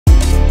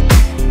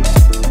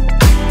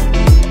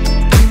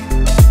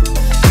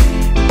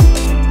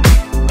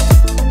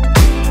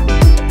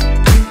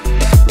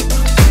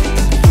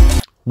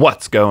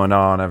What's going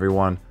on,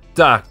 everyone?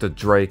 Dr.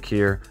 Drake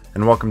here,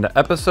 and welcome to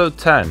episode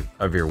 10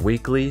 of your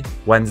weekly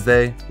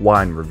Wednesday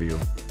wine review,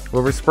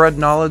 where we spread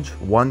knowledge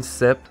one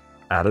sip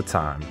at a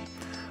time.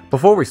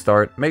 Before we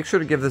start, make sure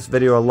to give this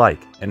video a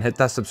like and hit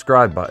that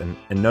subscribe button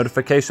and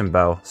notification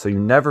bell so you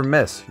never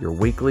miss your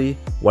weekly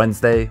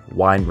Wednesday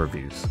wine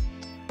reviews.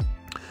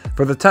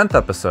 For the 10th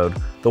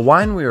episode, the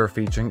wine we are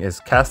featuring is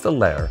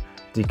Castellare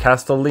di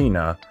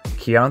Castellina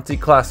Chianti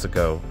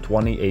Classico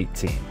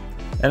 2018,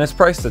 and it's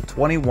priced at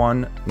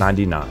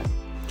 $21.99.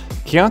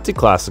 Chianti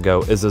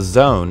Classico is a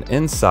zone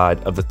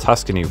inside of the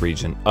Tuscany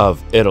region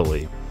of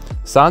Italy.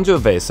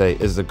 Sangiovese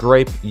is the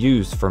grape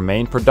used for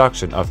main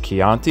production of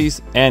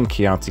Chiantis and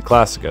Chianti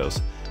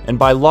Classicos, and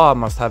by law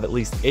must have at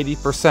least 80%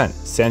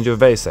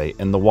 Sangiovese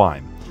in the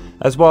wine,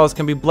 as well as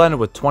can be blended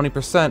with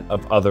 20%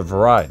 of other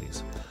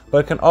varieties,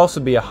 but it can also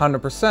be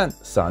 100%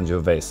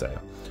 Sangiovese.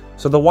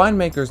 So the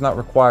winemaker is not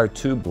required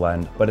to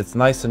blend, but it's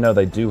nice to know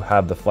they do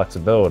have the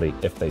flexibility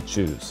if they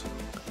choose.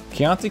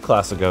 Chianti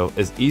Classico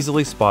is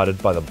easily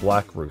spotted by the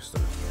black rooster,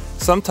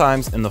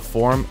 sometimes in the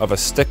form of a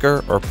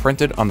sticker or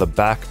printed on the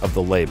back of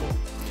the label.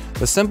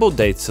 The symbol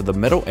dates to the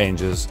Middle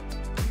Ages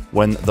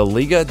when the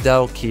Lega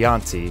del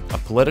Chianti, a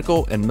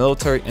political and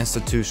military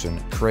institution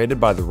created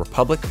by the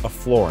Republic of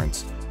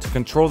Florence to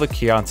control the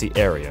Chianti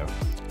area,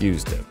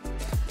 used it.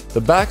 The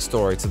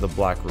backstory to the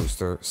black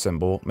rooster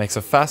symbol makes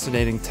a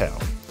fascinating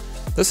tale.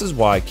 This is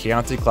why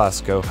Chianti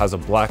Classico has a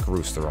black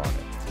rooster on it.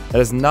 It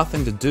has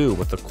nothing to do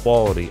with the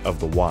quality of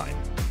the wine.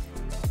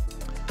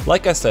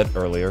 Like I said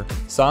earlier,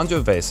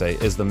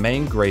 Sangiovese is the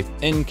main grape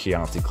in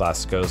Chianti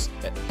Classicos,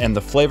 and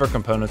the flavor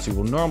components you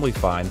will normally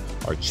find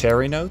are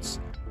cherry notes,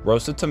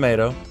 roasted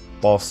tomato,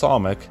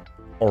 balsamic,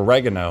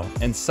 oregano,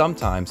 and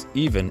sometimes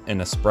even an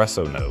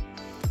espresso note.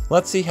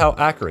 Let's see how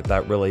accurate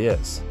that really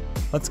is.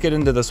 Let's get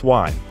into this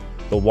wine.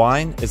 The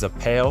wine is a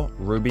pale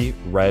ruby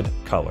red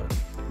color.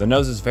 The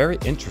nose is very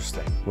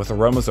interesting, with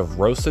aromas of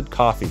roasted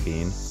coffee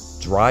bean,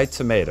 dried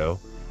tomato,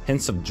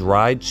 hints of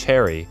dried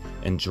cherry,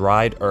 and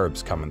dried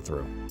herbs coming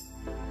through.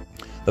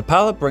 The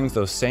palate brings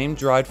those same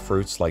dried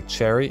fruits like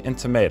cherry and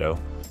tomato,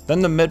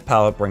 then the mid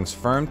palate brings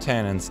firm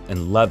tannins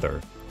and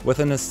leather, with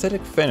an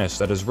acidic finish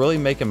that is really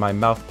making my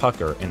mouth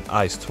pucker and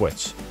eyes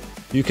twitch.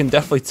 You can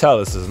definitely tell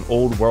this is an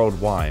old world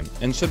wine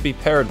and should be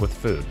paired with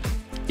food,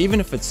 even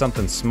if it's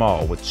something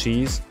small with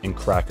cheese and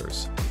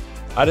crackers.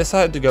 I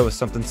decided to go with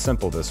something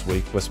simple this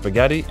week with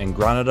spaghetti and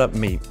grounded up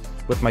meat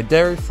with my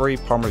dairy-free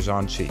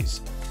Parmesan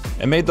cheese.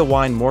 It made the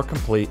wine more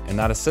complete, and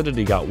that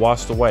acidity got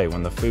washed away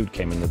when the food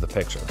came into the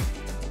picture.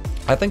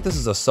 I think this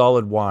is a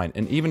solid wine,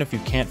 and even if you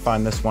can't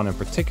find this one in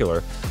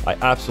particular, I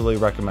absolutely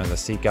recommend to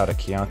seek out a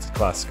Chianti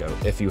Classico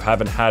if you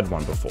haven't had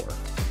one before.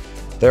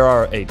 There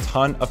are a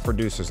ton of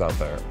producers out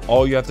there.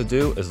 All you have to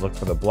do is look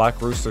for the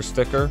black rooster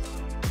sticker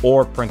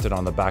or print it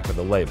on the back of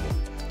the label.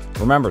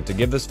 Remember to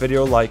give this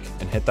video a like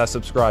and hit that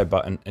subscribe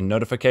button and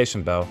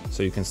notification bell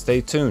so you can stay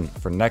tuned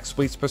for next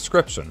week's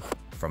prescription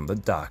from the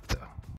doctor.